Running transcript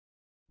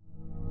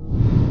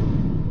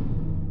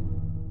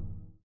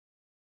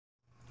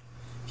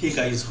Hey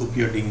guys, hope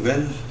you are doing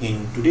well.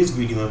 In today's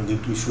video I'm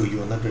going to show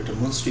you another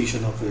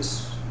demonstration of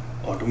this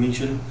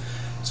automation.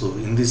 So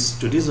in this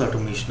today's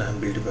automation I have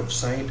built a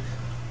website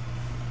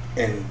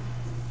and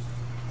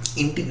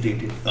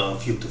integrated a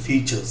few of the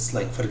features,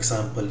 like for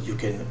example you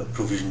can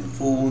provision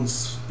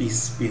phones,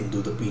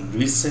 do the pin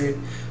reset,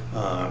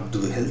 do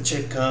the health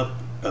checkup,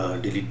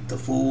 delete the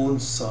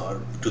phones,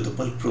 or do the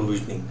bulk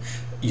provisioning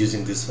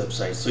using this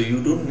website. So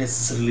you don't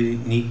necessarily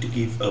need to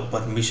give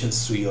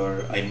permissions to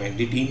your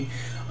iMACD team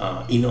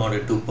in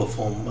order to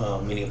perform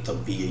many of the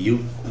BAU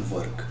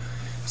work.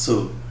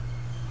 So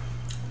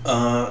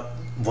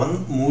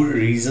one more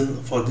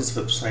reason for this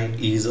website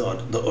is, or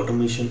the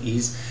automation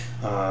is,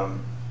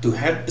 to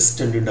have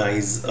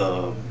standardized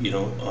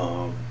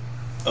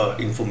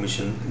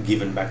information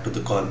given back to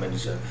the call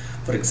manager.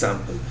 For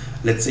example,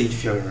 let's say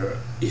if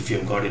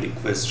you've got a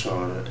request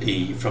from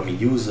a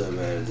user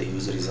where the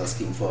user is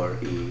asking for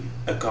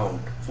a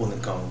phone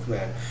account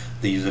where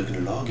the user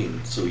can log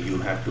in. So you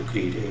have to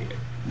create a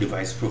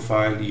device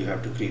profile, you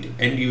have to create an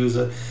end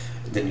user,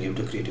 then you have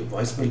to create a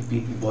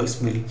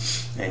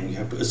voicemail, and you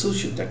have to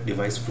associate that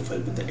device profile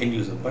with the end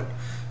user. But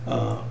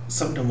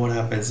sometimes what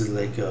happens is,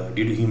 like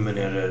due to human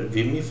error,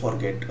 we may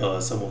forget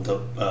some of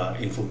the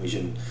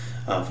information.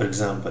 For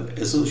example,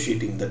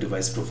 associating the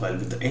device profile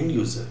with the end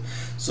user.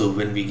 So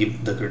when we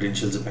give the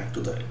credentials back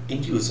to the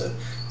end user,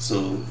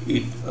 so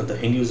the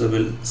end user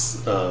will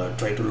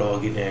try to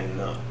log in, and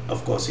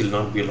of course he'll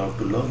not be allowed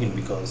to log in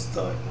because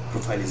the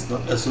profile is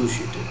not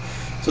associated.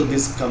 So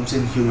this comes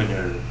in human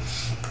error.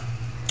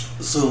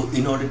 So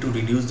in order to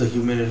reduce the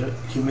human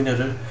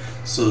error,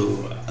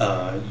 so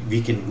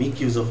we can make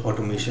use of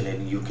automation,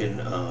 and you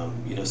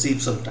can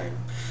save some time.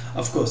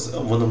 Of course,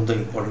 one of the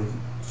important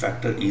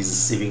factor is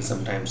saving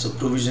some time. So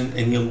provision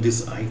any of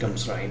these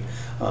items, right?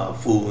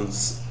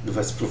 Phones,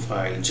 device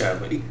profile,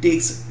 Java. It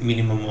takes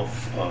minimum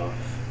of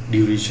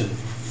duration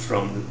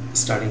from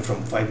starting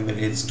from 5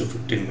 minutes to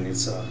 15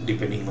 minutes,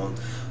 depending on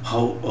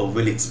how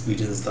well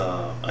experienced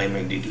the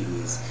iMACD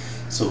team is.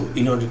 So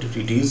in order to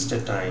reduce the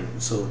time,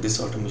 so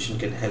this automation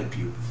can help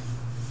you.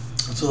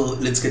 So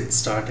let's get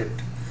started.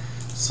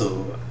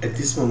 So at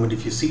this moment,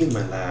 if you see in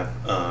my lab,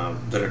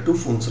 there are two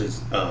phones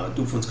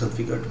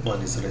configured.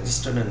 One is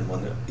registered and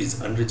one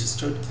is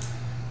unregistered.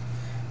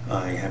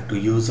 I have two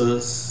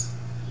users,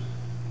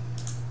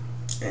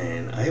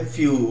 and I have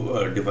few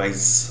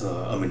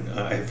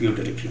I have few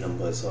directory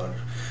numbers or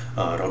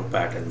route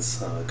patterns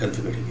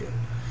configured here.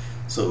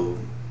 So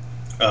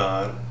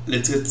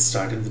let's get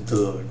started with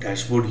the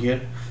dashboard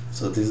here.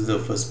 So this is the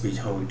first page,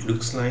 how it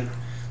looks like.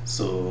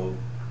 So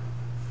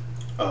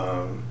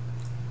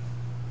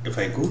if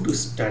I go to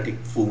static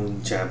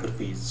phone Jabber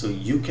page, so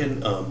you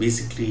can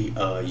basically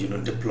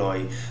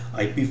deploy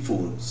IP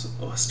phones,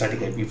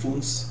 static IP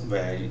phones,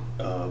 where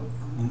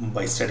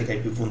by static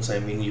IP phones I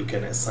mean you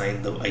can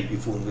assign the IP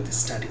phone with a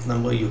static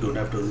number. You don't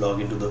have to log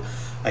into the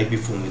IP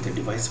phone with a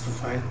device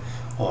profile,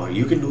 or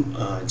you can do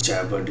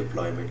Jabber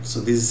deployment.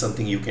 So this is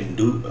something you can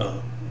do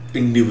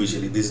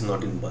individually. This is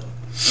not in bulk.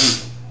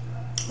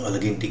 I'll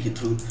again take you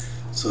through.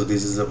 So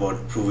this is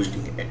about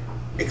provisioning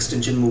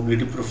extension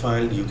mobility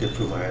profile. You can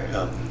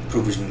provide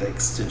provision the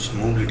extension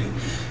mobility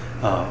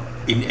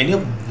in any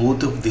of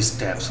both of these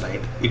tabs,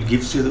 right? It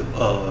gives you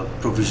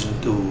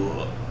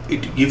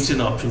it gives you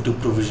an option to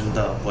provision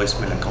the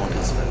voicemail account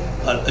as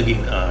well. I'll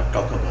again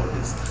talk about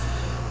this.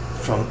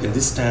 In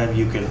this tab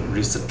you can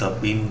reset the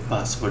PIN,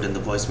 password, and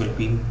the voicemail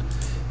PIN.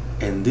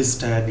 In this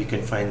tab you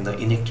can find the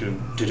inactive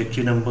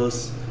directory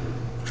numbers.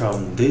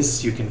 From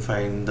this you can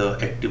find the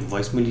active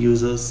voicemail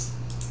users.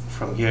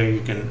 From here you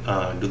can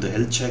do the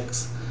health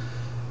checks.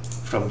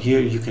 From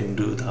here you can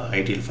do the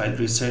ideal file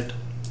reset.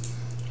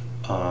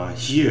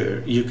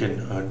 Here you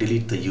can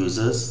delete the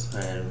users,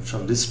 and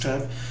from this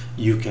tab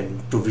you can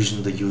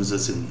provision the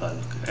users in bulk,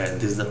 and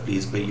this is the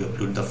place where you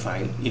upload the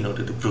file in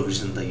order to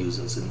provision the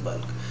users in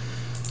bulk.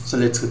 So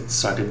let's get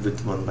started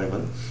with one by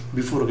one.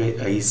 Before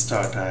I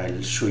start,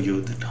 I'll show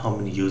you that how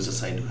many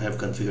users I do have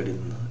configured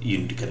in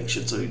Unity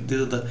Connection. So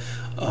these are the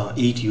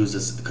 8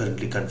 users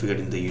currently configured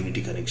in the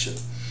Unity Connection.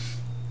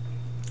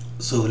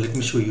 So let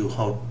me show you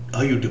how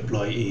you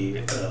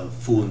deploy a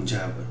phone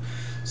Jabber.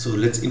 So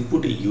let's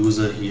input a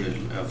user here.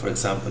 For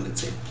example,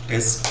 let's say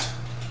test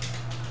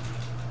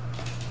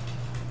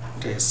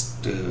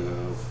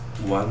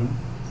 1.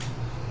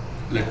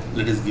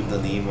 Let us give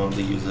the name of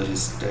the user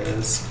is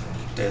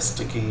test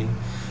again.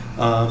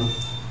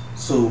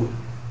 So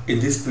in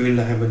this field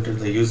I have entered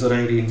the user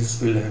ID, in this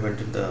field I have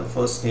entered the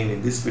first name,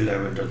 in this field I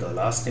have entered the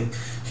last name.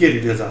 Here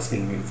it is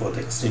asking me for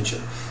the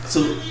extension.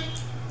 So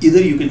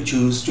either you can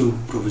choose to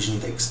provision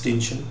the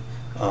extension.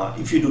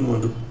 If you don't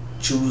want to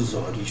choose,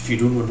 or if you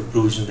don't want to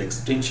provision the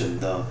extension,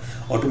 the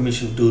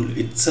automation tool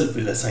itself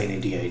will assign a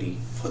DID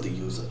for the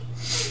user.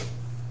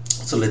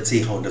 So let's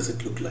see how does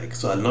it look like.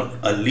 So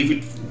I'll leave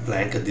it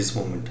blank at this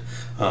moment.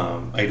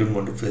 I don't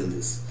want to fill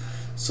this.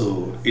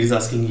 So it is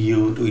asking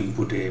you to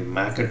input a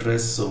MAC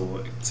address.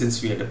 So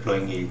since we are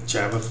deploying a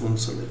Java phone,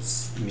 so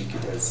let's make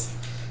it as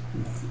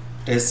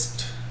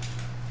test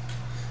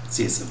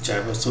CSF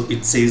Java. So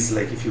it says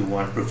like if you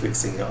want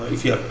prefixing,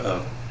 if you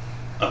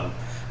are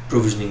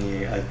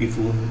provisioning a IP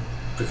phone,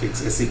 prefix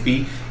SAP.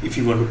 If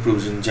you want to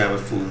provision Java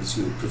phones,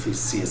 you prefix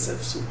CSF.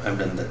 So I've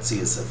done that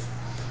CSF.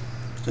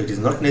 So it is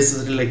not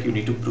necessary like you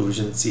need to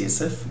provision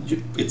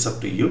CSF. It's up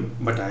to you,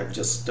 but I have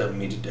just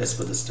made it as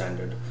per the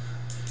standard.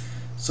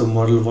 So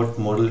model, what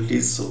model it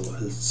is. So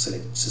I'll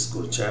select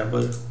Cisco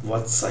Java.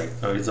 What site?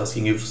 Now it's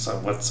asking you for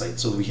what site.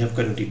 So we have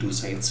currently 2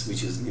 sites,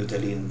 which is New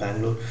Delhi and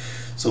Bangalore.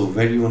 So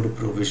where you want to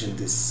provision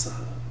this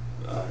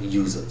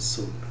user.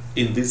 So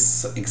in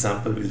this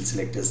example, we'll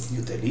select as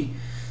New Delhi.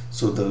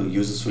 So the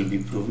user will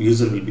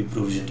be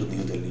provisioned to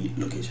New Delhi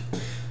location.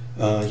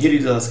 Here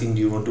it is asking,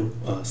 do you want to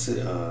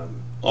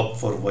opt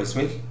for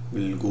voicemail?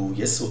 We'll go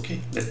yes.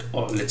 Okay.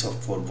 Let's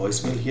opt for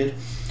voicemail here.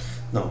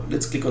 Now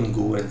let's click on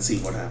go and see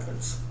what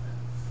happens.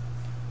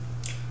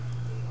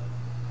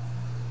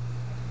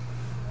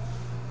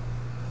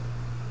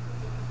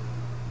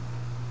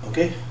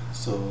 Okay,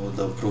 so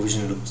the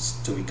provision looks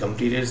to be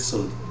completed.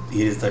 So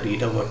here is the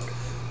data what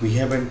we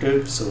have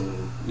entered. So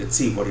let's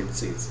see what it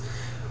says.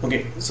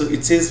 Okay, so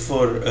it says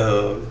for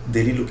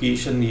Delhi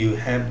location you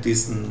have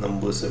these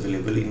numbers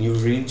available in your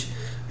range,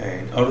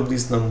 and out of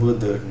this number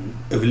the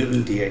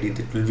availability ID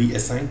that will be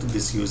assigned to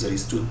this user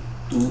is to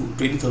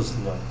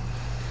 20,001,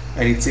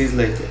 and it says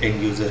like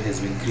end user has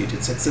been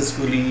created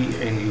successfully,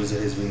 end user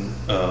has been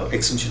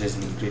extension has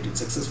been created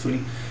successfully,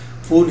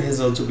 phone has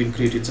also been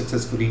created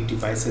successfully,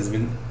 device has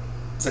been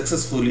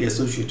successfully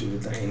associated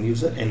with the end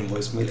user, and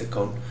voicemail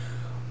account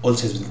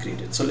also has been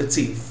created. So let's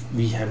see if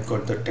we have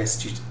got the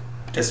test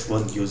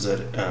 1 user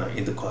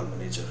in the call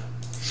manager.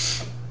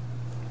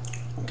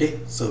 Okay,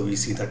 so we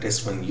see the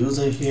test 1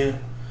 user here.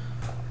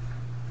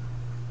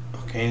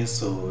 Okay,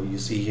 so you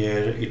see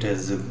here it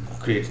has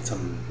created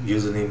some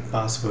username,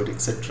 password,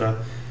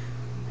 etc.,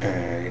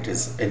 and it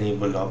has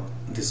enabled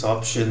these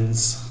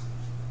options.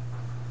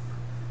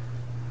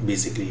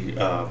 Basically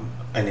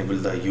enable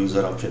the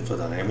user option for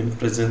the IMN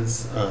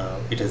presence.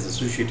 It has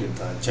associated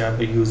the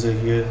Java user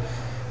here.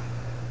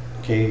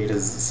 Okay, it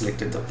has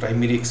selected the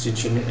primary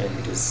extension, and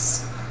it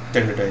is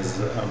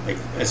standardized by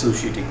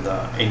associating the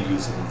end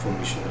user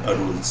information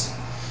rules.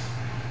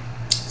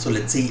 So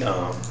let's see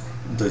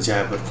the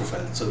Java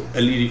profile. So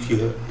earlier, if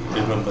you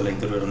remember, like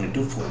there were only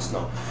 2 phones.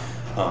 Now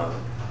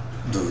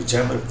the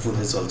Java phone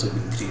has also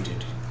been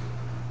created.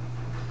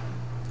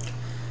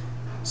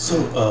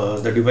 So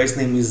the device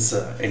name is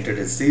entered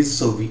as this.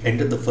 So we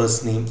entered the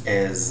first name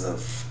as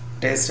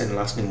test and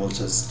last name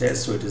also as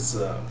test. So it is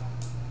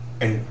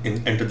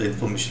enter the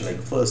information like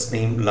first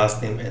name,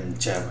 last name, and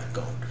Java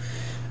account.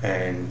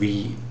 And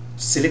we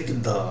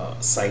selected the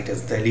site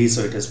as Delhi,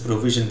 so it has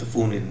provisioned the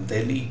phone in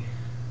Delhi.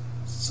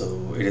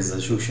 So it is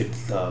associated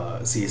the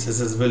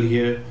CSS as well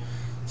here.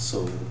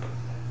 So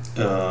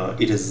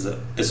it is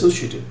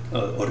associated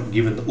or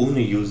given the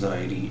only user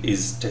ID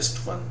is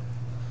test 1.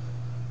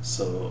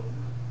 So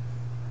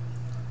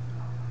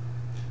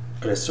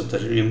rest of the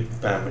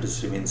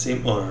parameters remain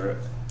same, or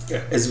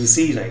as we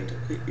see, right,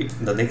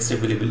 the next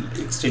available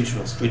extension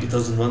was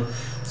 20,001,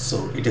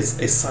 so it is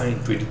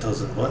assigned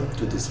 20,001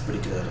 to this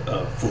particular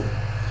phone.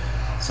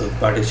 So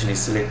partition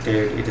is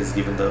selected, it is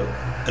given the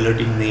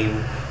alerting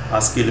name,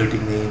 ASCII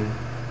alerting name,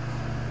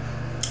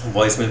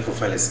 voicemail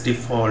profile is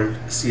default,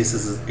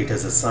 CSS it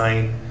has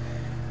assigned,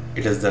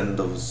 it has done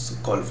those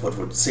call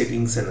forward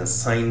settings and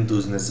assigned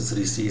those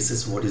necessary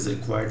CSS what is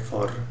required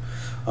for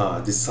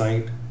this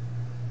site.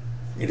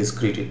 It is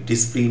created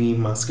display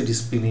name, mask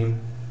display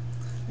name,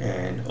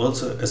 and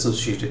also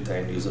associated the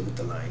end user with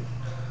the line.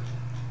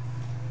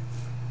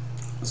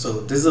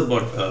 So this is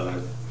about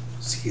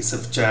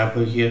CSF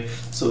Java here.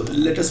 So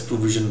let us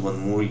provision one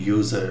more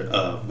user,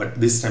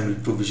 but this time we'll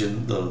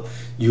provision the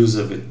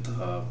user with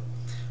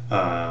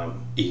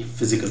a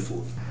physical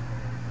phone.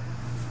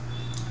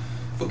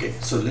 Okay,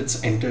 so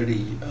let's enter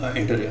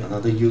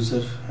another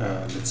user.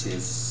 Let's say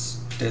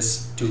it's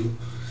test2.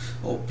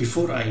 Oh,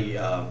 before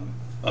I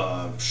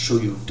show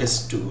you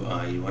test2,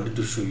 I wanted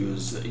to show you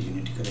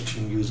Unity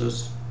Connection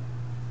users.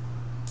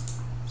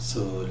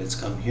 So let's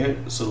come here.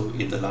 So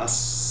in the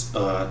last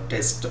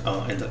test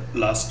and the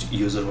last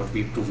user what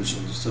we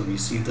provisioned, so we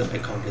see the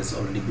account has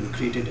already been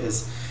created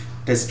as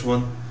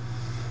test1.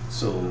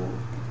 So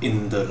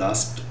in the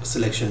last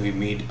selection we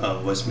made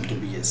voicemail to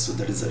be yes, so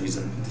that is the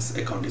reason this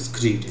account is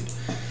created.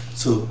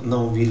 So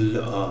now we'll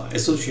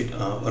associate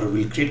or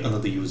we'll create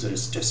another user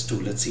as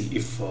test2. Let's see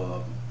if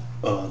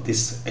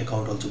this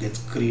account also gets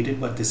created,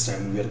 but this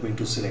time we are going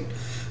to select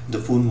the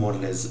phone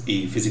model as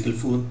a physical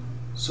phone.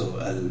 So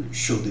I'll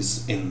show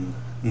this in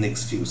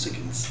next few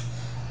seconds.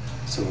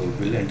 So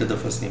we'll enter the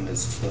first name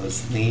as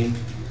first name,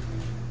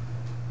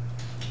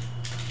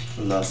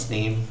 last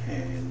name,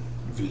 and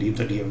we'll leave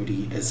the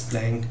DID as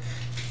blank.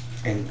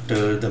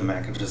 Enter the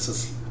MAC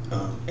addresses,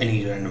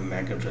 any random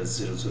MAC address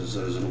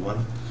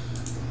 00001.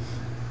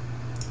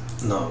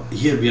 Now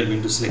here we are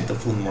going to select the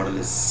phone model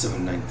as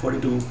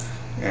 7942,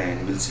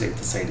 and we'll select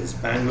the site as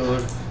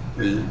Bangalore.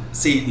 We'll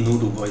say no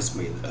to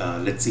voicemail.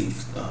 Let's see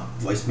if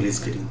voicemail is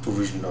getting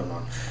provisioned or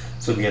not.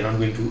 So we are not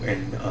going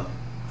to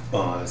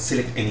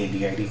select any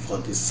DID for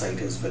this site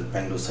as well,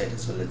 Bangalore site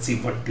as well. Let's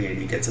see what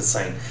DID gets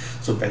assigned.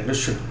 So Bangalore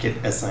should get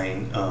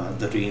assigned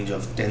the range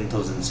of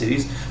 10,000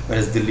 series,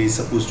 whereas Delhi is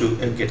supposed to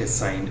get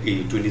assigned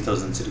a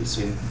 20,000 series.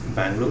 So in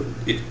Bangalore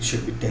it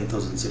should be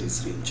 10,000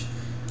 series range.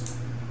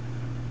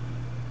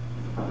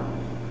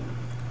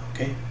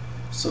 Okay,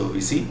 so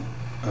we see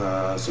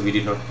so we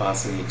did not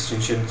pass any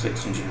extension, so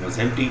extension was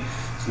empty.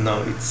 So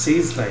now it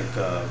says like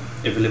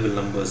available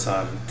numbers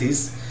are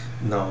this.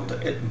 Now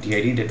the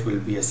DID that will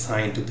be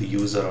assigned to the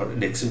user, or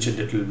the extension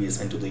that will be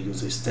assigned to the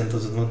user, is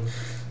 10,001.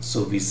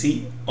 So we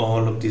see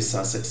all of these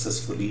are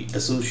successfully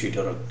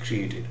associated or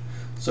created.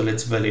 So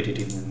let's validate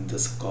it in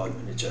this call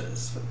manager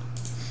as well.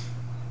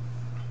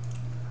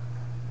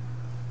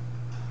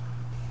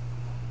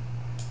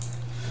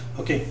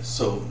 Okay,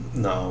 so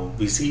now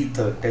we see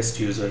the test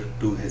user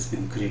 2 has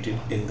been created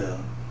in the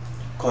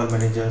call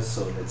manager.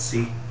 So let's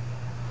see.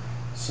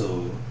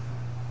 So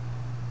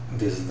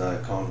this is the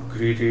account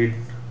created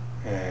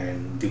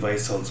and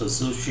device also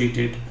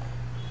associated,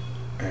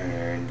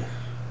 and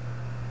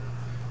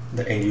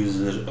the end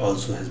user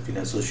also has been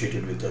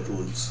associated with the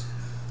rules.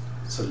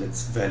 So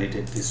let's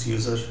validate this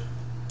user.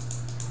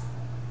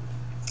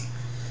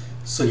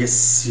 So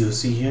yes, you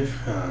see here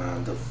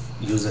the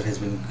user has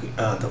been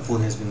the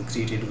phone has been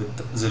created with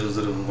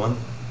 001,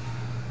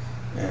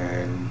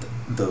 and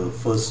the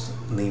first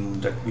name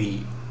that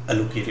we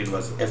allocated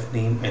was F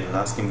name, and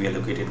last name we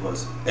allocated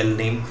was L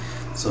name,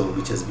 so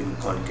which has been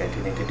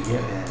concatenated here,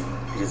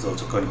 and it is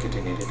also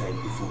concatenated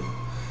IP phone.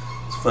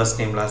 So first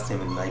name, last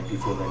name, and IP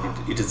phone,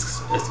 and it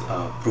is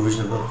a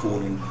provisional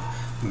phone in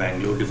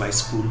Bangalore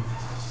device pool,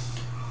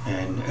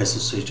 and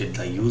associated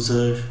the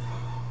user.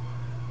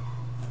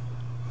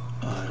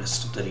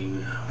 Rest of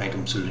the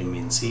items will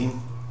remain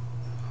same.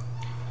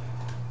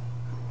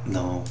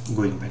 Now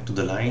going back to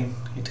the line,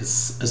 it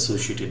is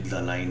associated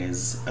the line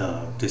as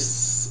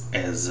this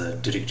as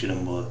directory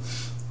number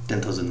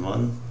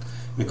 10,001,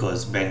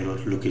 because Bangalore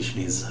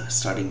location is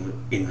starting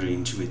in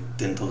range with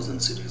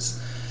 10,000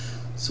 series.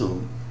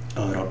 So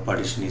our route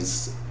partition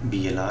is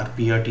BLR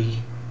PRT,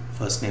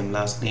 first name,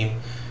 last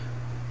name,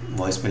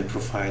 voicemail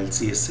profile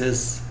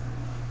CSS,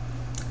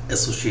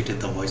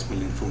 associated the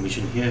voicemail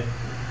information here,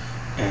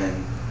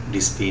 and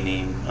display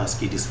name,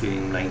 ASCII display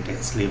name, line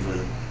text label,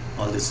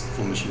 all this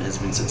information has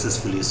been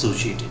successfully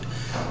associated.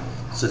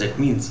 So that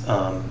means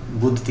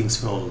both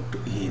things worked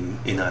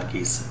in our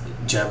case.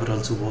 Jabber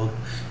also worked,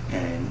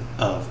 and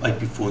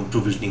IP phone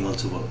provisioning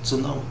also worked. So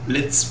now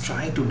let's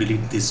try to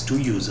delete these two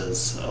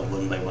users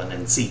one by one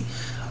and see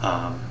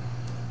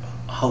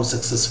how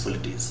successful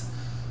it is.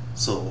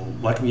 So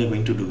what we are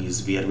going to do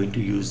is we are going to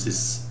use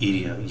this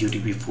area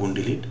UTP phone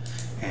delete,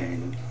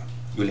 and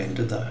you will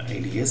enter the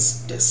ID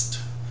as test.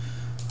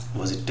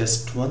 Was it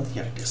test 1?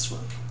 Yeah, test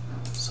 1.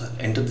 So I'll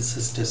enter this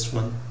as test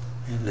 1,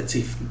 and let's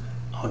see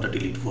how the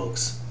delete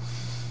works.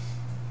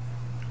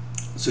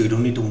 So you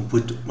don't need to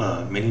put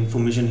many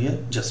information here,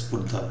 just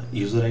put the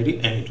user ID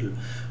and it will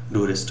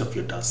do rest of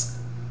your task.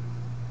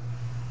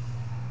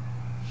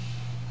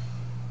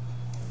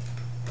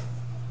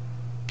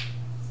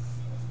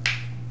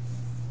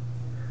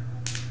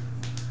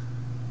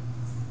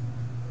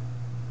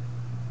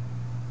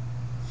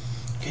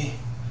 Okay,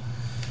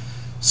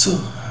 so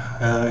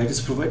it is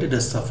provided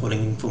as the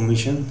following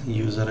information: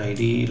 user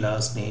ID,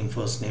 last name,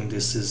 first name.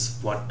 This is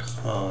what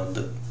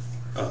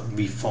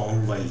we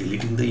found while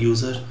deleting the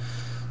user.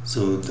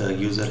 So the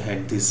user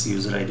had this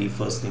user ID,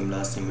 first name,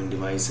 last name, and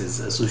device is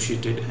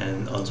associated,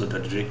 and also the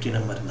directory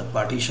number and the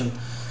partition.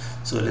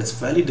 So let's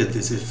validate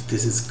this if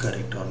this is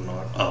correct or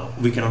not.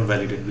 We cannot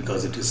validate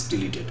because it is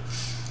deleted.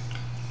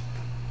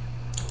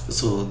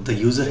 So the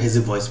user has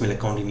a voicemail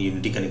account in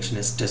Unity Connection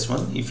as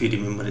test1. If you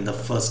remember, in the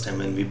first time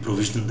when we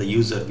provisioned the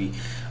user, we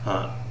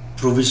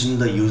provisioned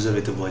the user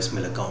with a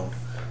voicemail account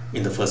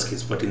in the first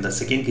case, but in the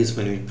second case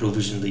when we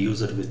provisioned the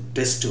user with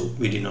test2,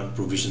 we did not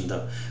provision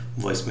the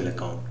voicemail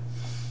account,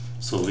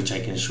 so which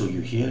I can show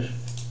you here.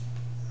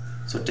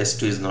 So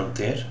test2 is not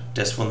there,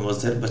 test1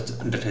 was there, but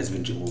that has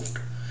been removed.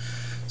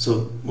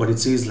 So what it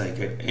says, like,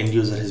 end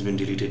user has been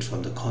deleted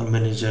from the call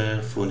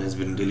manager, phone has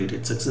been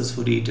deleted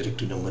successfully,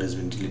 directory number has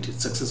been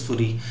deleted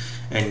successfully,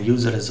 and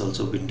user has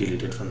also been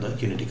deleted from the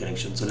Unity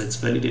connection. So let's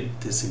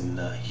validate this in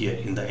here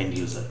in the end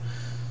user.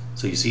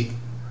 So you see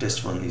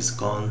test1 is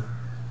gone.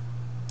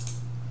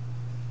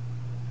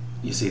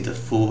 You see the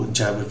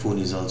Jabber phone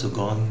is also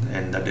gone,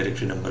 and the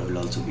directory number will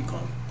also be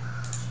gone.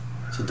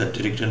 So the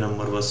directory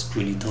number was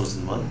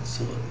 20,001.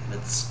 So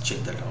let's check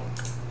that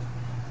out.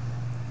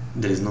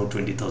 There is no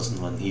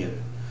 20,001 here.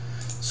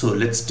 So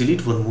let's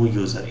delete one more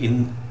user.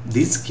 In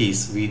this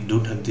case, we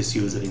don't have this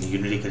user in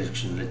Unity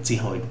connection. Let's see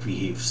how it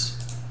behaves.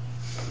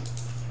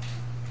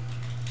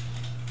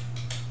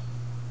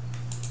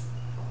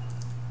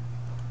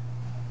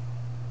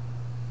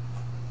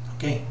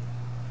 Okay.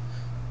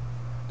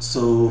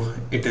 So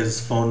it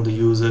has found the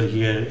user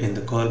here in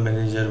the call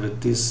manager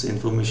with this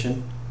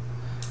information,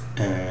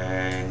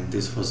 and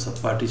this was the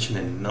partition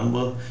and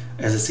number.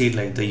 As I said,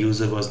 like, the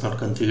user was not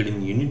configured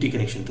in Unity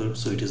connection tool,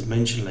 so it is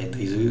mentioned like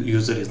the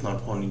user is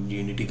not found in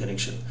Unity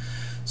connection.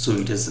 so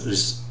it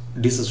has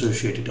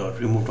disassociated or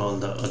removed all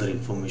the other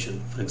information.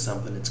 For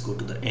example, let's go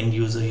to the end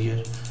user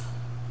here.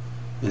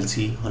 We'll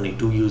see only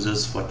 2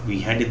 users what we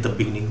had at the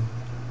beginning.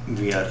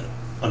 We are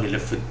only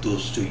left with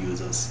those 2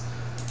 users.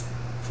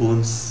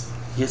 Phones,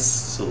 yes,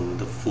 so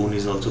the phone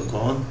is also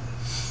gone.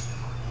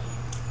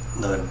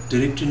 The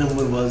directory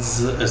number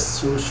was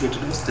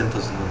associated with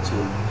 10,001,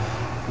 so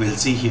we'll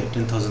see here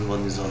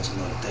 10,001 is also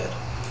not there.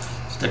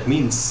 So that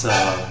means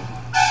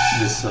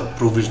this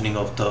provisioning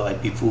of the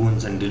IP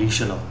phones and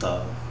deletion of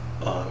the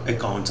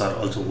accounts are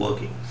also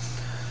working.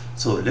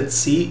 So let's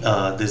see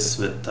this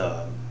with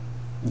the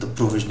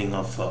provisioning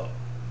of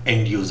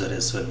end user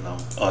as well now,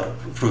 or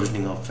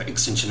provisioning of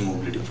extension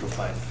mobility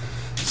profile.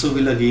 So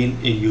we'll again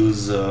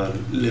use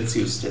let's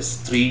use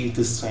test 3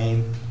 this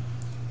time.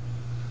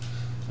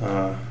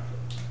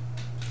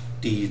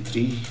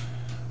 T3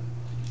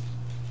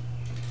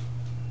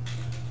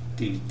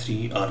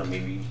 or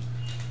maybe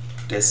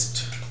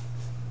test.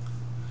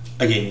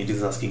 Again, it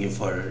is asking you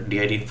for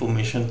DID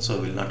information, so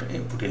we'll not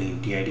put any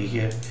DID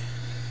here.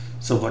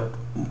 So what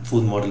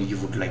phone model you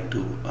would like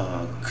to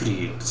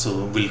create?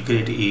 So we'll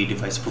create a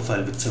device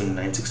profile with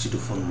 7962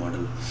 phone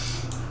model.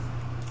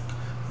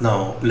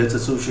 Now let's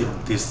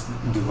associate this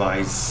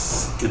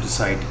device to the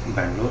site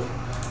Bangalore,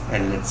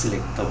 and let's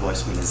select the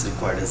voicemail as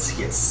required as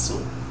yes.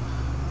 So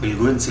we'll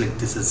go and select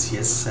this as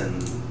yes,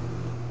 and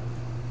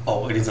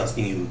oh, it is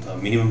asking you the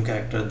minimum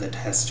character that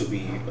has to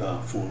be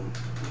 4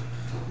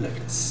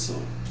 letters. So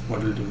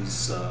what we'll do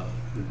is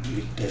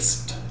we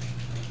test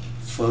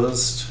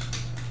first,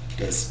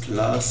 test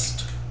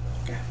last.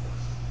 Okay.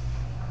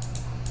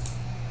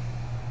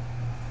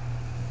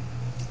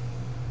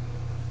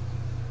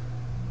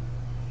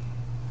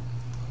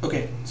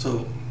 Okay,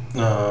 so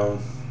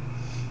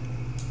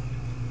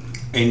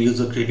end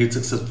user created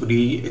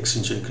successfully,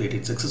 extension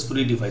created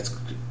successfully, device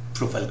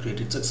profile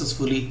created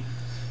successfully,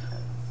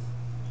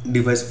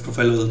 device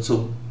profile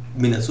also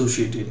been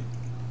associated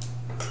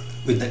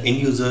with the end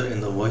user,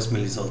 and the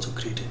voicemail is also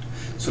created.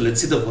 So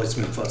let's see the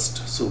voicemail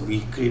first. So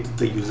we created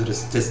the user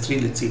as test 3.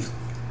 Let's see if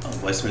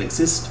voicemail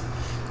exists.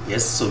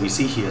 Yes, so we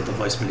see here the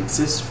voicemail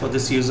exists for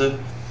this user.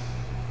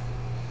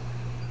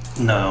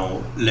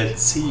 Now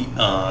let's see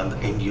the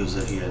end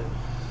user here.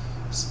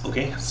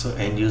 Okay, so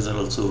end user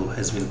also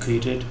has been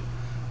created.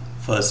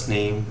 First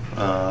name,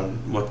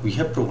 what we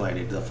have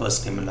provided, the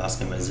first name and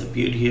last name has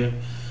appeared here.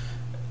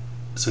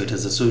 So it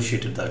has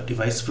associated the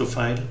device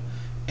profile,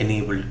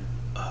 enabled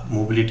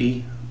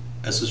mobility,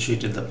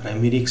 associated the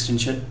primary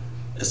extension,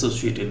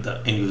 associated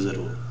the end user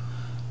role.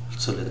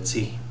 So let's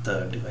see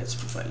the device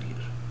profile here.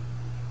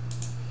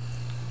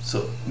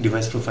 So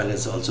device profile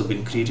has also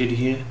been created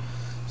here.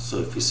 So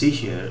if you see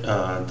here,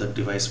 the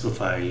device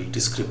profile,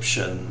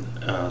 description,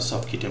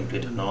 soft key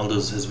template, and all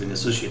those has been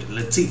associated.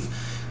 Let's see if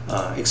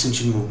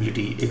extension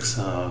mobility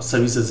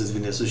services has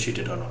been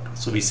associated or not.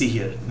 So we see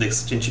here the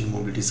extension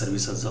mobility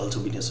service has also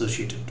been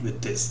associated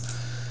with this.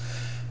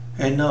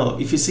 And now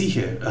if you see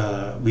here,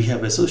 we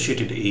have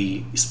associated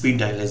a speed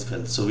dial as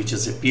well, so which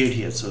has appeared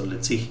here. So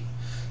let's see.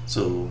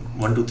 So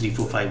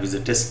 12345 is a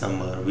test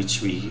number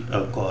which we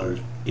called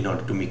in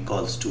order to make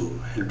calls to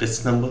help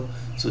desk number.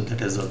 So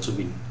that has also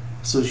been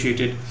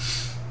associated.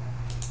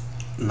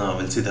 Now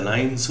we'll see the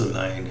line. So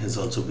line has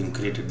also been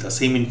created, the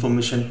same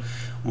information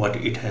what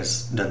it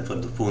has done for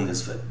the phone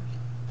as well.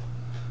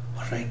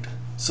 Alright,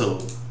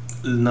 so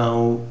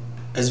now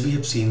as we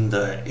have seen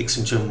the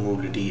extension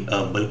mobility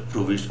bulk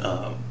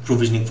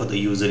provisioning for the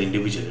user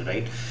individually,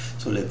 right?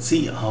 So let's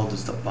see how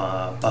does the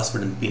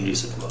password and pin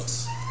reset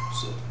works.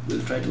 So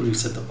we'll try to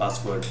reset the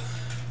password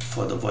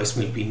for the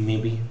voicemail pin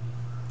maybe.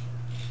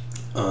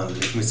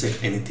 Let me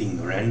set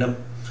anything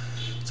random.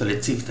 So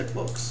let's see if that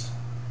works.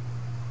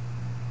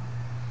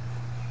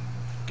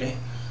 Okay,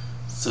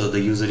 so the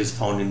user is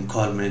found in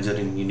Call Manager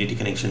and Unity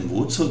Connection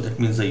both. So that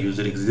means the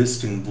user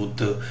exists in both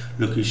the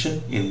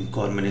location, in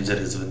Call Manager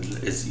as well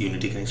as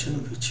Unity Connection,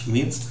 which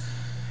means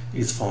it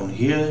is found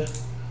here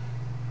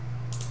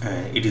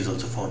and it is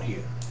also found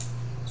here.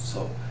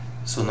 So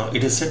now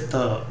it has set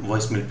the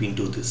voicemail pin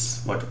to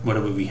this,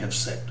 whatever we have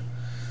set.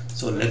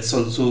 So let's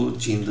also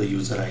change the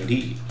user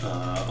ID,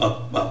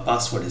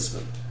 password as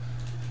well,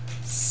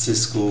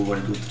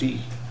 Cisco123,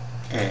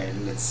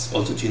 and let's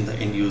also change the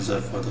end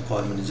user for the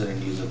Call Manager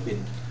and user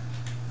pin.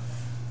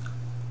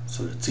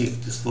 So let's see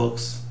if this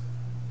works.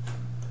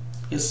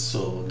 Yes,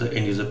 so the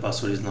end user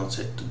password is now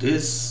set to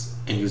this,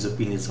 end user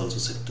pin is also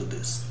set to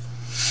this.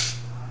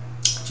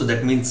 So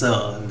that means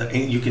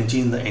you can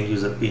change the end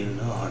user pin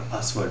or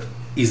password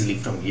easily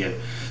from here.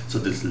 So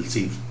this will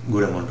save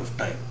good amount of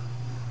time.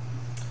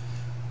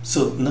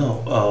 So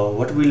now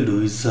what we'll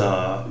do is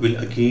we'll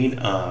again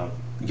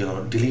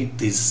delete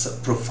this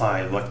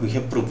profile what we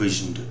have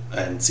provisioned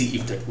and see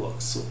if that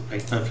works. So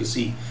right now if you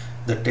see,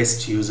 the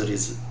test user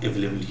is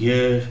available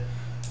here,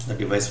 the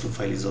device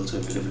profile is also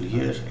available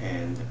here,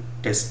 and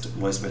test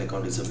voicemail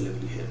account is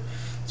available here.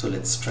 So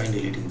let's try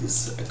deleting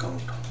this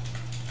account,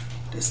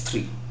 test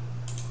 3.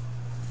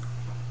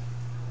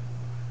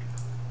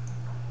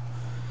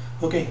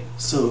 Okay,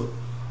 so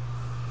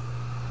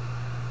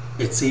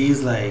it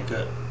says like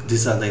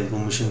these are the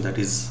information that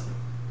is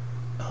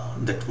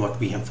that what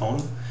we have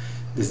found.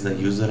 This is the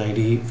user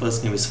ID.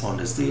 First name is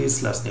found as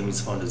this, last name is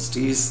found as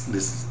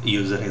this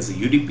user has a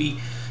UDP,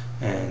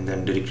 and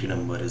then directory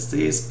number is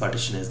this,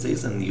 partition is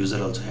this, and the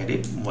user also had a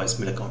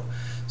voicemail account.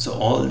 So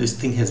all this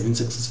thing has been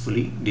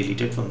successfully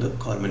deleted from the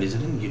call manager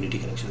and Unity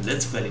connection.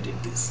 Let's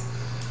validate this.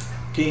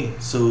 Okay,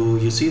 so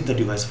you see the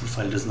device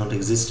profile does not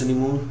exist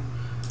anymore,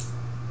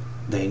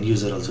 the end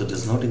user also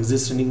does not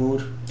exist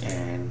anymore,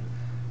 and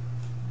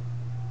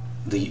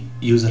the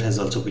user has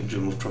also been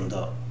removed from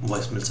the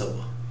voicemail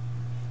server.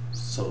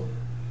 So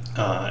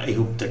I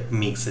hope that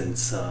makes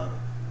sense.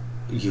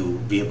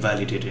 We have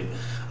validated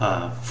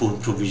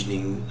phone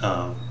provisioning,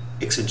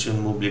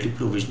 extension mobility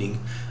provisioning,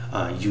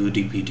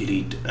 UDP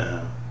delete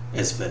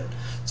as well.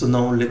 So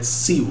now let's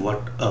see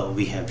what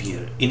we have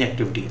here,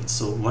 inactive DNS.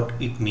 So what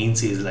it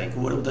means is like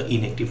what are the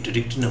inactive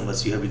directory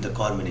numbers you have in the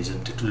call manager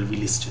that will be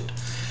listed.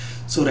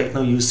 So right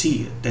now you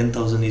see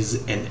 10,000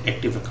 is an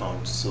active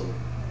account, so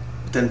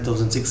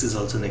 10,006 is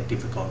also an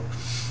active account.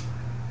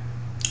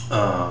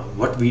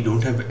 What we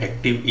don't have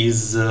active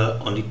is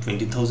only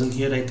 20,000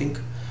 here, I think.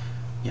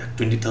 Yeah,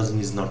 20,000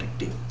 is not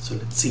active. So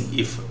let's see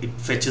if it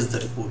fetches the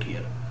report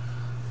here.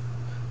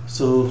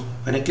 So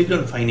when I click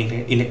on finding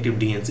inactive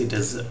DNS, it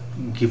has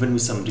given me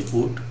some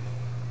report.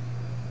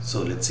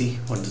 So let's see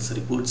what this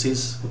report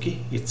says. Okay,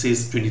 it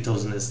says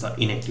 20,000 is the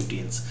inactive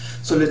DNS.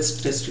 So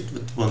let's test it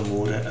with one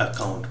more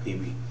account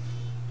maybe.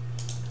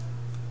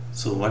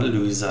 So what I'll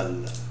do is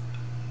I'll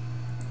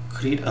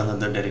create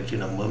another directory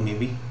number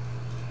maybe,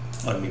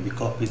 or maybe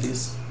copy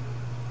this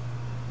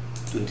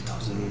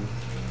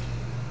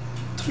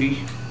 20,003,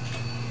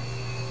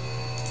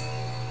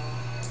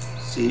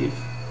 save,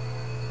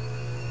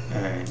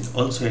 and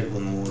also add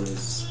one more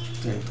is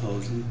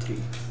 10,003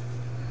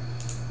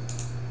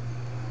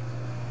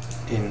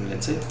 in,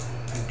 let's say,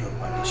 backdoor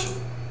partition.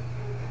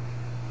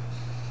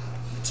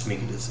 Let's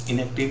make it as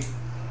inactive.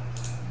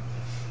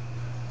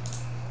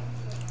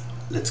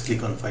 Let's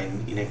click on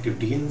find inactive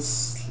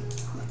DNS.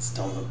 Let's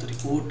download the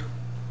report.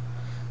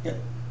 Yeah,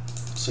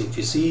 so if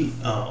you see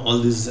all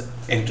these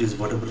entries,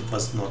 whatever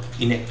was not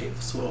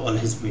inactive, so all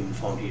has been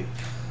found here.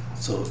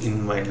 So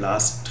in my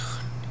last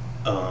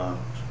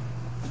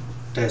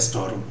test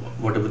or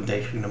whatever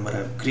directory number I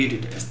have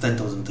created as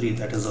 10,003,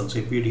 that has also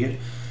appeared here.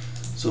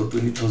 So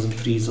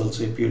 20,003 is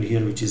also appeared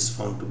here, which is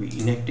found to be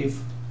inactive.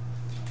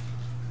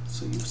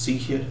 So you see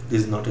here,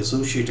 this is not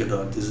associated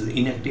or this is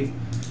inactive.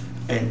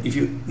 And if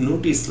you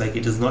notice, like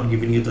it is not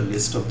giving you the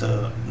list of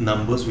the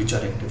numbers which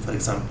are active. For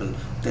example,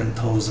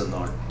 10,000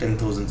 or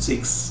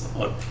 10,006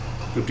 or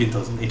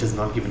 15,000. It has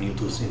not given you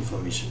those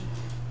information.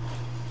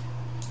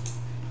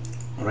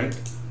 All right.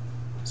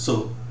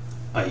 So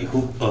I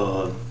hope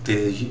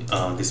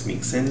this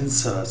makes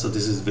sense. So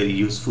this is very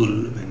useful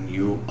when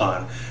you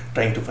are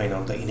trying to find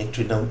out the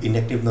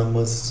inactive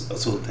numbers,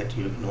 so that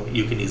you know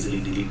you can easily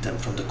delete them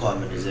from the call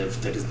manager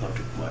if that is not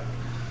required.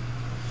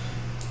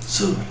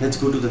 So let's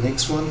go to the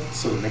next one.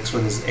 So next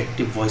one is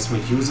active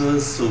voicemail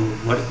users. So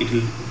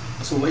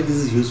why this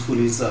is useful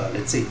is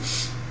let's say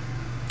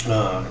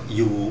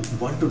you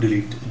want to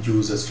delete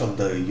users from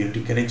the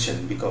Unity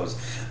connection because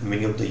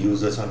many of the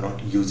users are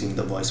not using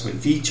the voicemail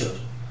feature,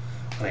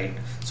 right?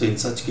 So in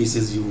such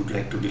cases you would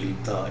like to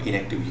delete the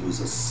inactive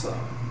users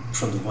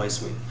from the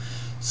voicemail.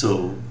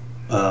 So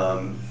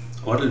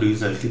what I'll do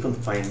is I'll click on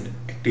find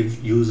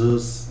active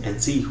users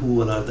and see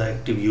who are the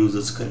active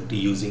users currently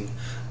using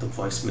the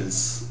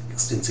voicemails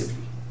extensively.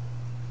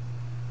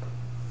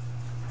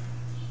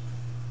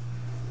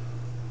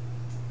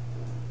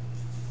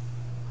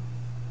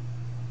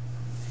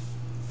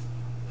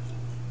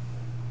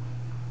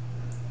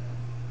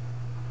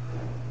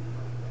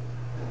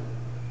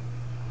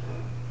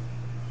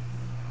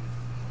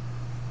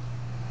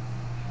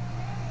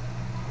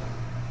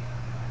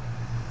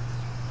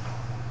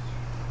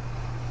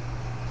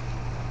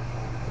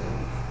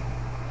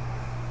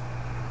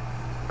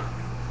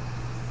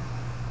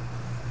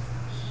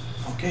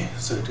 Okay,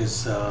 so it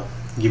is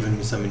given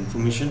me some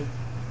information.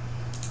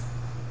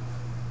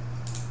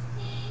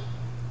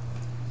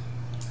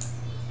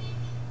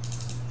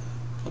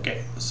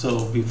 Okay,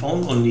 so we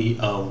found only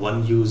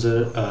one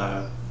user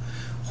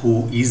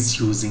who is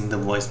using the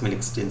voicemail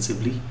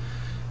extensively.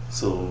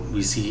 So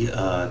we see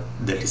that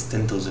is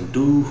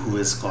 10,002 who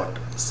has got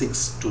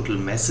 6 total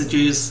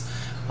messages,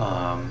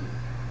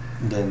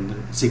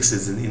 then 6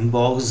 is in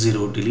inbox,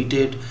 0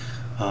 deleted,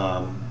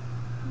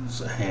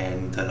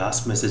 and the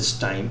last message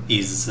time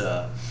is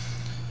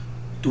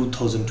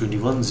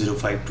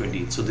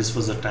 2021-0520. So this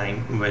was the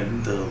time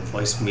when the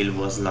voicemail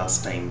was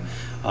last time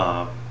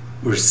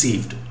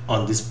received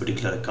on this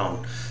particular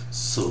account.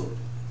 So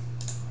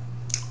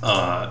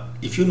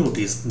if you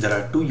notice, there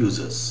are 2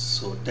 users,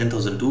 so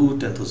 10,002,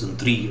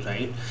 10,003,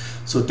 right?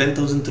 So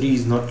 10,003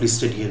 is not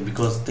listed here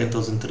because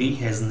 10,003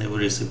 has never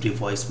received a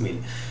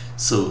voicemail.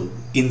 So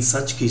in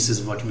such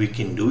cases, what we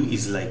can do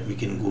is like we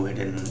can go ahead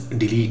and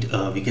delete,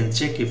 we can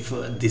check if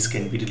this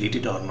can be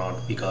deleted or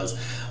not, because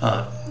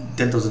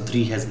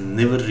 10,003 has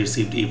never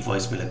received a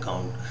voicemail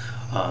account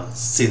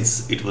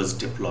since it was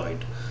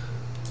deployed.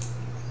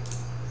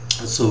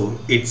 So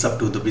it's up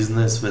to the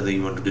business whether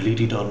you want to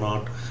delete it or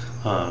not.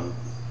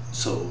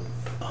 So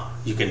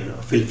you can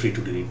feel free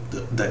to delete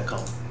the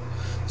account.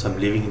 So I'm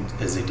leaving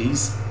it as it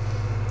is.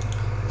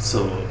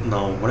 So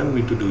now what I'm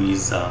going to do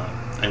is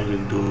I'm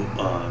going to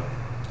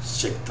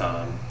check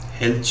the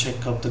health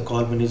check of the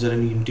call manager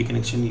and Unity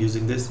connection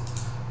using this.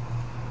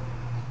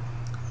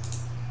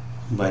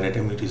 By the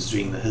time it is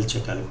doing the health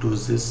check, I'll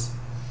close this.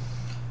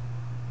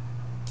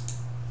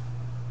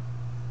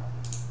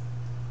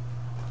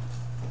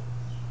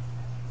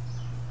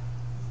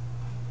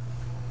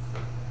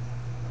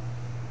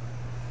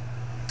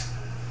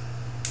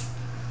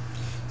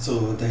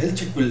 So the health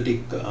check will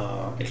take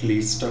at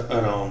least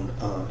around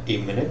a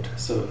minute.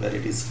 So where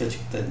it is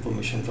fetching the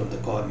information from the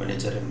call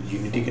manager and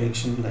Unity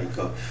connection, like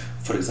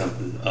for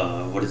example,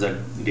 what is that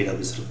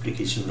database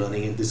application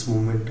running at this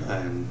moment,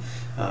 and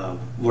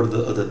what are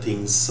the other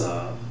things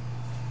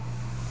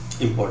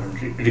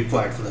important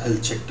required for the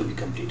health check to be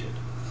completed.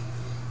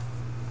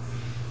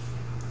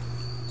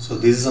 So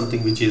this is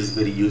something which is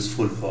very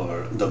useful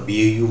for the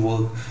BAU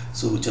work.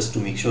 So just to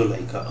make sure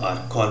like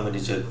our call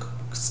manager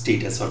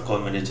status or call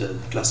manager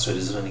cluster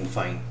is running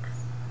fine.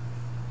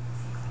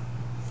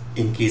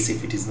 In case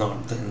if it is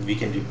not, then we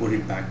can report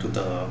it back to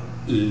the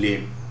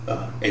late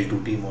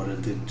L2 team or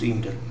the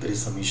team that there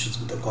is some issues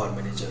with the call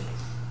manager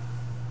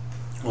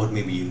or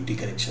maybe Unity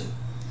connection.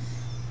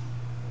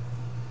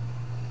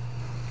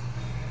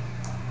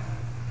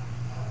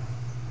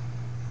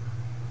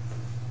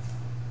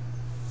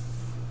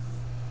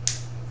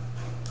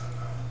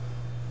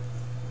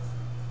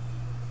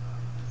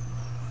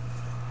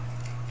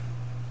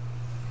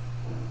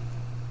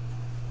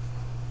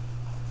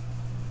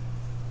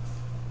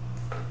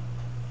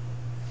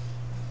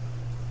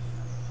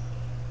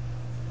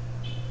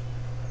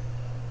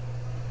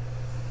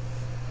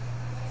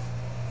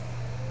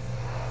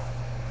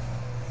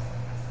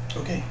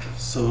 Okay,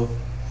 so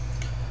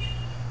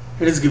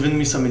it has given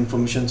me some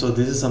information. So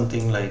this is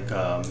something like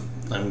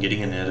I'm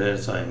getting an error,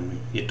 so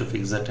I'm yet to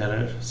fix that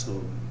error.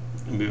 So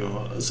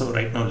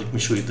right now let me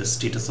show you the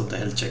status of the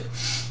health check.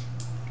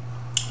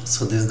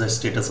 So this is the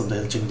status of the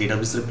health check.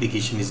 Database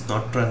replication is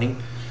not running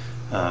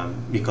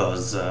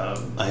because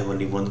I have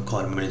only one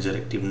call manager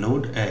active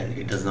node and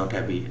it does not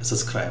have a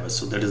subscriber.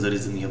 So that is the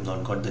reason you have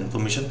not got the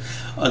information.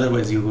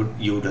 Otherwise you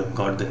would have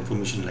got the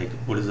information like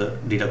what is the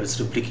database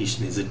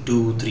replication, is it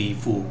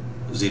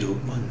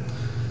 23401.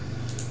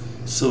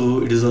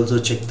 So it is also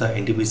check the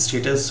NTP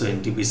status. So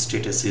NTP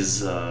status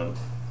is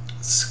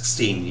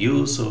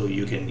 16U, so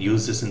you can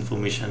use this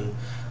information.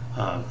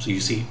 So you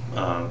see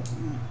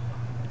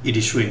it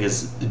is showing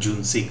as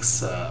June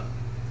 6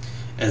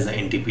 as the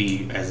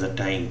NTP as a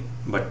time,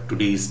 but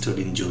today is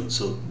 13 June,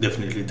 so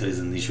definitely there is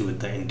an issue with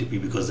the NTP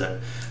because the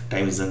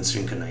time is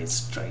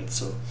unsynchronized, right?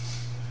 So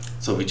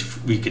which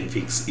we can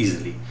fix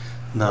easily.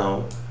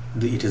 Now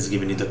it has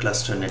given you the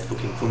cluster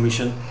network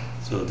information.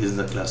 So this is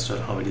the cluster,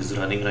 how it is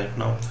running right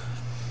now.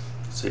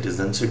 So it is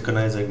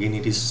unsynchronized, again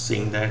it is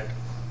saying that.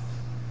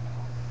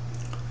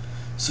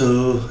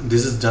 So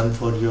this is done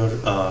for your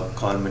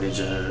call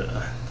manager.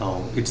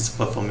 Now it is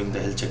performing the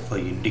health check for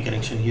Unity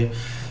connection here.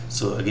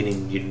 So again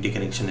in Unity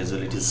connection as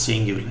well, it is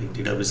saying you like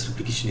database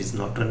replication is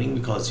not running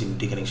because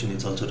Unity connection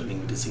is also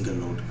running with a single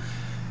node,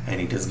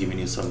 and it has given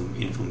you some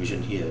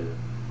information here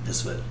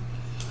as well,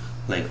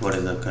 like what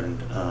is the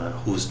current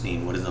host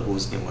name, what is the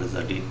host name, what is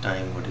the date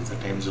time, what is the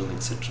time zone,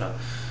 etc.,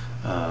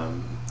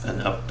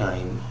 and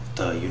uptime of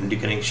the Unity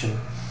connection,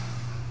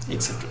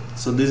 etc.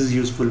 So this is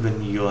useful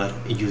when you are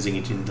using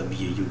it in the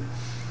BAU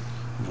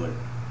world.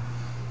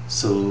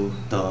 So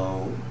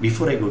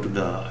before I go to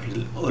the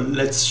idle,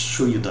 let's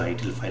show you the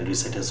idle file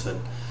reset as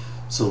well.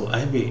 So I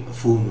have a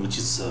phone which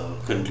is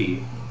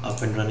currently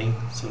up and running.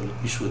 So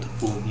let me show the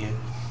phone here.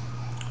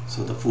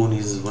 So the phone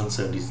is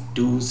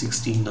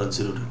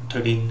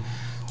 172.16.0.13.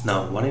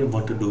 Now what I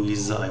want to do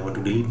is I want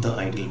to delete the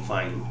idle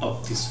file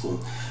of this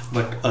phone,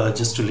 but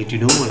just to let you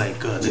know,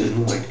 like there is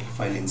no idle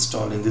file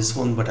installed in this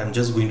phone, but I'm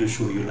just going to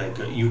show you like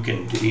you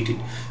can delete it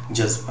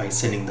just by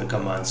sending the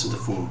commands to the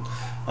phone.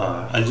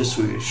 I'll just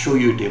show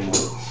you a demo,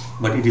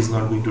 but it is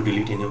not going to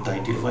delete any of the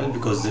idle file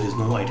because there is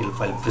no idle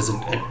file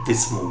present at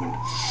this moment.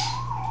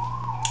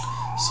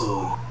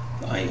 So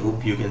I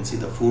hope you can see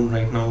the phone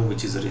right now,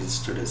 which is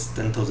registered as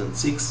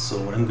 10,006. So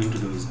what I'm going to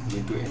do is I'm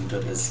going to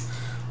enter as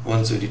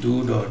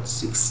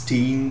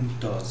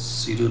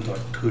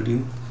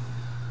 172.16.0.13.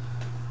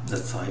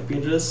 that's the IP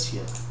address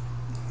here,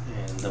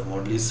 and the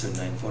model is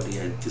 7940.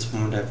 At this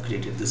moment I have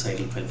created this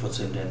idle file for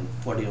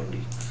 7940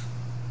 only.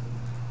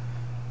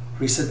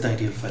 Reset the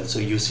idle file. So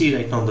you see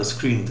right now on the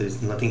screen there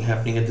is nothing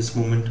happening at this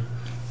moment,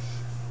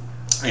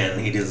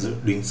 and it is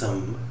doing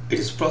some, it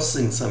is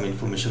processing some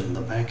information in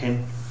the back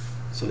end.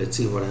 So let's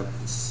see what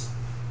happens.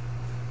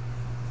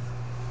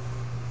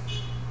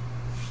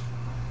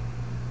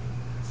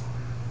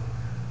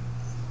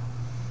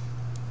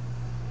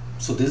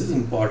 So this is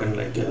important,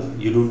 like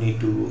you don't need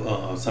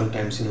to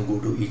sometimes go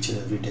to each and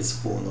every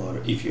desk phone, or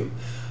if you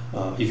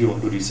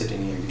want to reset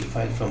any idle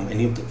file from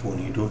any of the phone,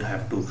 you don't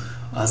have to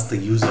ask the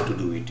user to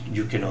do it.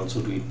 You can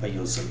also do it by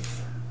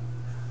yourself.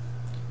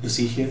 You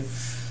see here,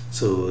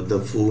 so the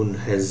phone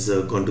has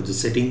gone to the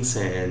settings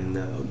and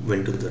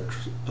went to the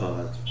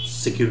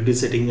security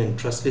setting and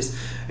trust list,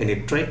 and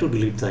it tried to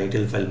delete the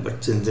idle file,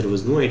 but since there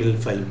was no idle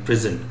file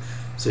present,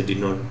 so it did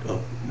not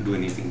do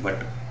anything.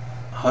 But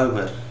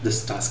however,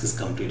 this task is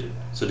completed,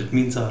 so that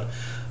means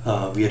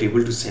we are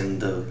able to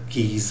send the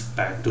keys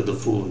back to the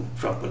phone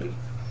properly.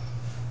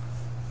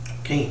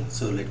 Okay,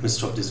 so let me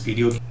stop this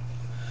video.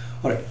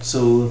 Alright,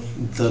 so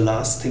the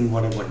last thing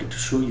what I wanted to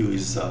show you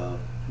is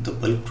the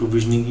bulk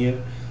provisioning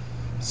here.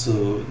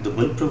 So the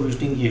bulk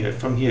provisioning here,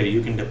 from here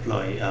you can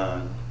deploy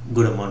a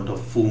good amount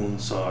of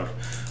phones or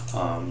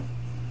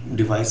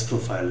device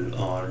profile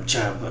or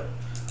Jabber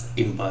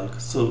in bulk.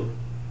 So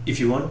if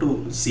you want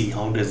to see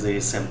how does a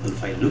sample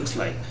file looks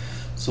like,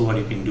 so what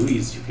you can do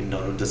is you can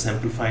download the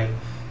sample file.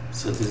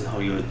 So this is how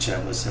your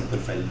Jabber sample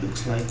file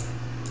looks like.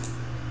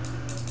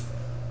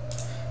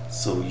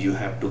 So you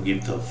have to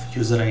give the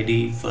user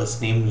ID,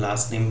 first name,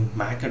 last name,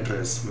 MAC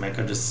address,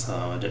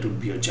 that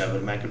would be your Jabber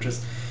MAC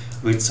address,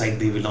 which site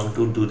they belong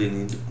to, do they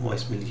need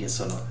voicemail,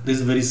 yes or no. This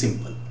is very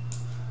simple.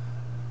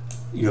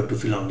 You have to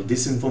fill only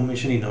this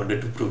information in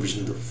order to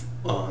provision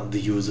the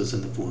users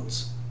and the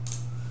phones.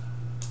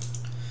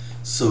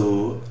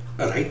 So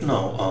right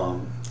now,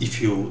 if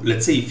you,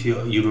 let's say if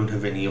you don't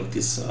have any of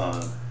these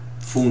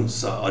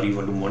phones or you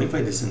want to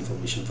modify this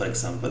information, for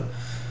example,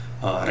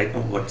 right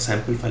now what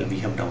sample file we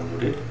have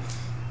downloaded,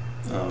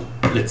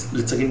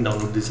 let's again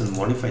download this and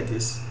modify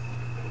this.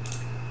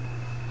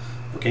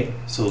 Okay,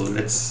 so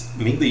let's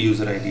make the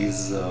user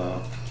IDs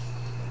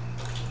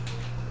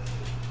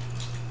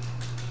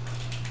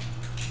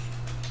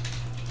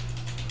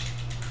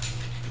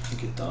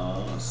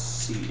Nikita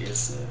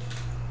CSF.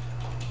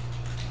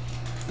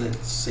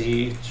 Let's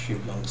say she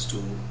belongs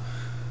to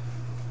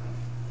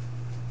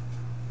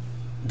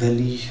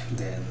Delhi.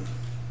 Then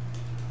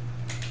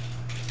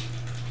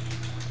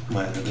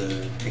my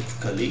other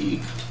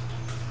ex-colleague,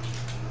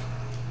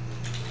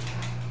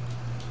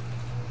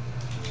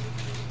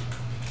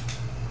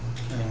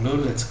 and now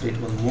let's create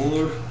one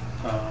more.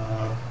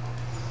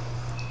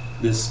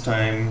 This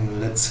time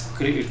let's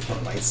create it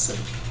for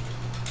myself.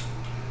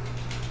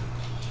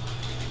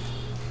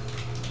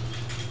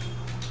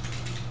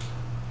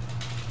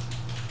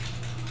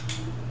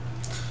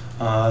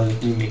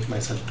 Let me make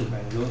myself to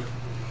Bangalore,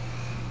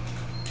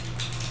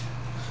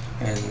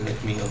 and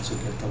let me also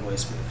get the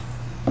voicemail.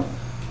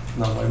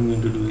 Now what I'm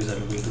going to do is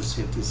I'm going to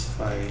save this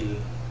file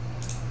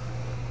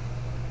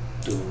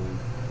to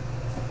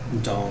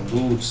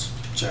downloads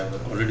Jabber.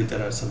 Already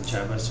there are some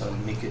Jabber, so I'll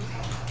make it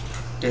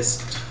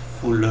test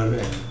folder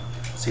and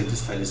save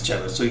this file as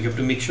Jabber. So you have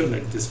to make sure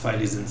like this file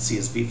is in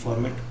CSV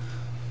format.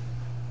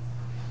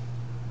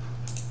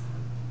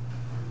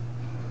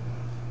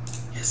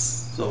 Yes.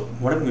 So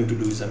what I'm going to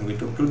do is I'm going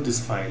to upload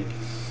this file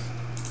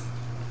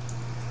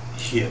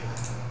here.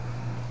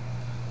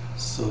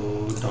 So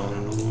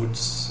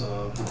downloads,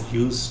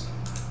 use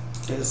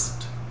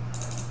test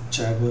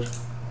Jabber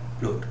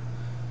upload.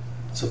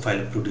 So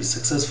file upload is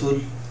successful.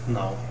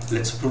 Now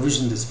let's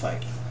provision this file.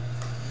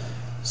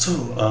 So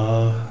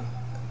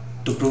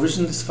to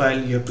provision this file,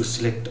 you have to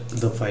select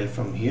the file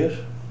from here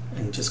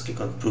and just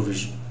click on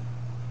provision.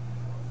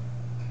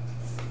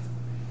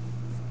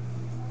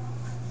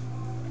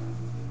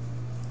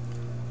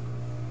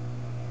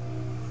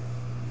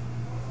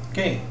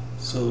 Okay,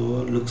 so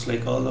looks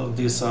like all of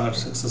these are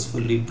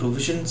successfully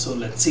provisioned. So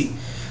let's see.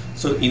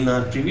 So in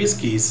our previous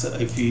case,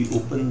 if we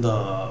open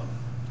the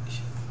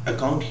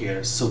account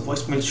here, so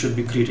voicemail should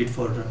be created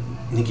for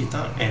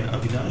Nikita and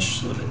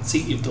Avinash. So let's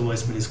see if the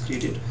voicemail is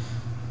created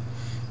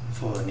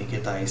for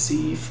Nikita. I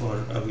see. For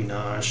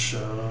Avinash,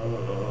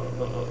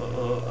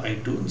 I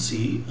don't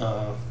see.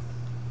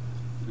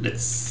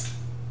 Let's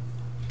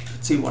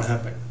see what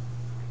happened.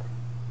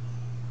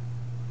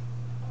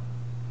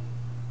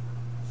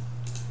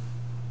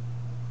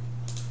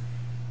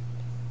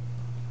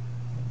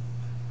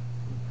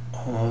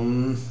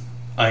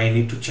 I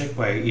need to check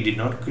why it did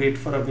not create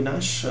for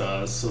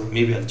Avinash, so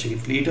maybe I'll check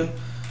it later,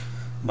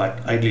 but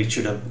ideally it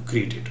should have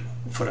created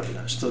for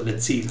Avinash. So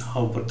let's see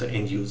how about the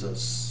end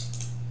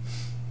users.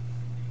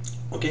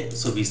 Okay,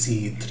 so we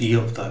see 3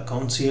 of the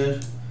accounts here,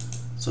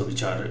 so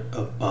which are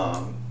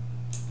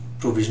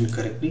provisioned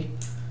correctly.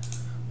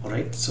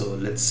 Alright, so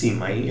let's see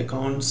my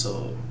account.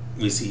 So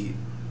we see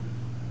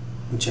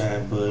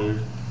Jabber,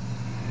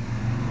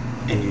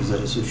 end user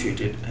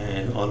associated,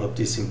 and all of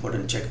this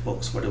important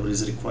checkbox, whatever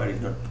is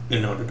required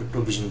in order to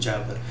provision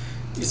Jabber,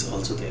 is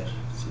also there.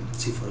 So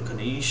let's see for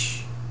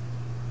Ganesh.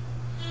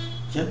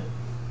 Yeah,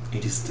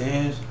 it is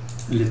there.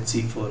 Let's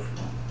see for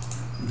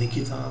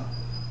Nikita.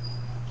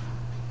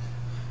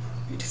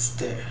 It is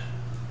there.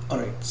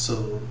 Alright,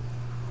 so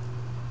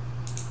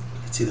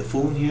let's see the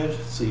phone here.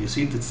 So you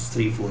see that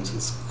 3 phones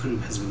has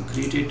been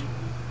created.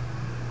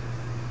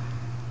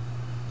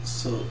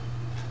 So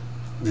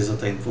these are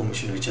the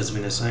information which has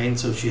been assigned.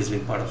 So she has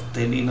been part of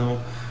Tele now.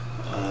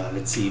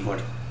 Let's see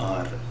what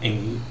our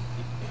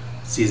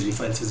CSV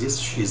file says. Yes,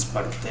 she is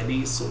part of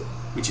Tele, so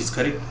which is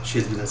correct. She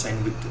has been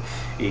assigned with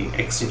a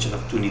extension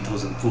of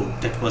 20,000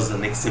 port. That was the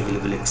next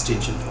available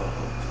extension for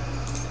her.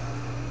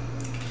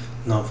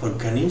 Now for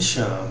Ganesh,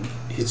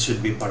 he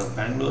should be part of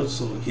Bangalore,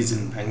 so he's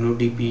in Bangalore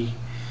DP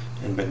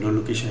and Bangalore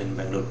location and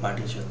Bangalore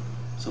partition,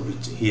 so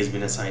which he has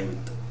been assigned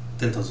with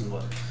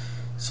 10,001.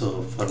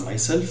 So for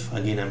myself,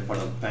 again I'm part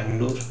of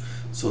Bangalore,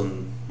 so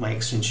my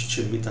extension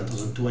should be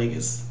 10,002, I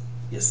guess.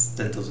 Yes,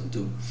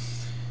 10,002.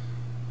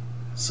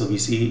 So we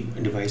see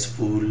device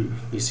pool,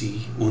 we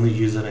see owner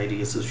user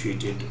ID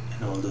associated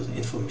and all those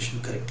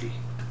information correctly.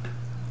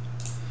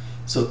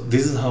 So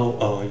this is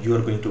how you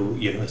are going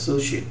to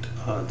associate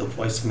the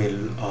voicemail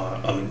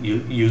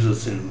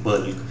users in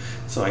bulk.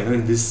 So I know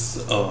in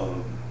this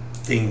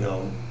thing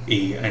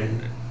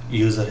and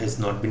user has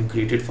not been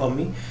created for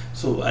me,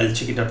 so I'll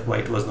check it out why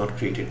it was not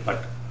created,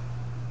 but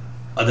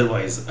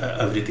otherwise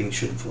everything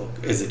should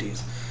work as it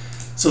is.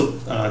 So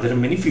there are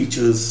many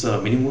features,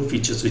 many more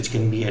features which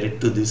can be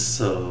added to this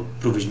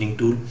provisioning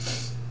tool.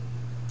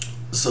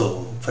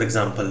 So for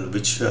example,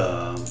 which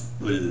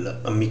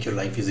will make your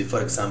life easy,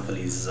 for example,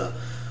 is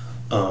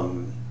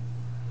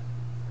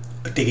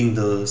taking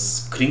the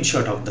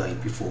screenshot of the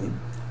IP phone.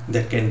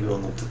 That can be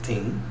one of the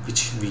thing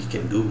which we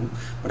can do,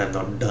 but I've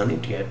not done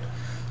it yet.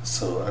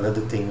 So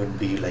another thing would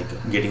be like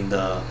getting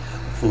the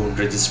phone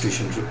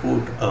registration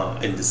report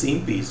in the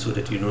same page, so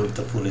that you know if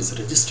the phone is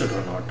registered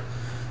or not.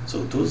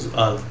 So those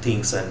are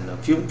things, and a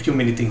few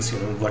many things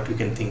what we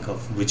can think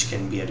of which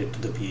can be added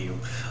to the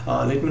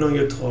PAU. Let me know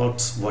your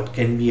thoughts, what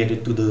can be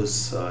added to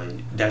this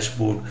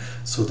dashboard,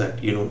 so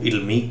that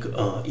it'll make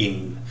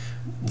in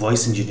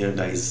voice engineer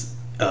guys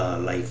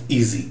life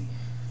easy.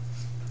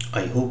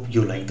 I hope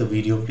you like the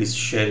video. Please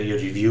share your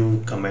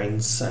review,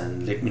 comments,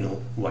 and let me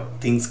know what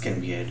things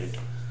can be added.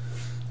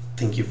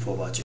 Thank you for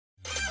watching.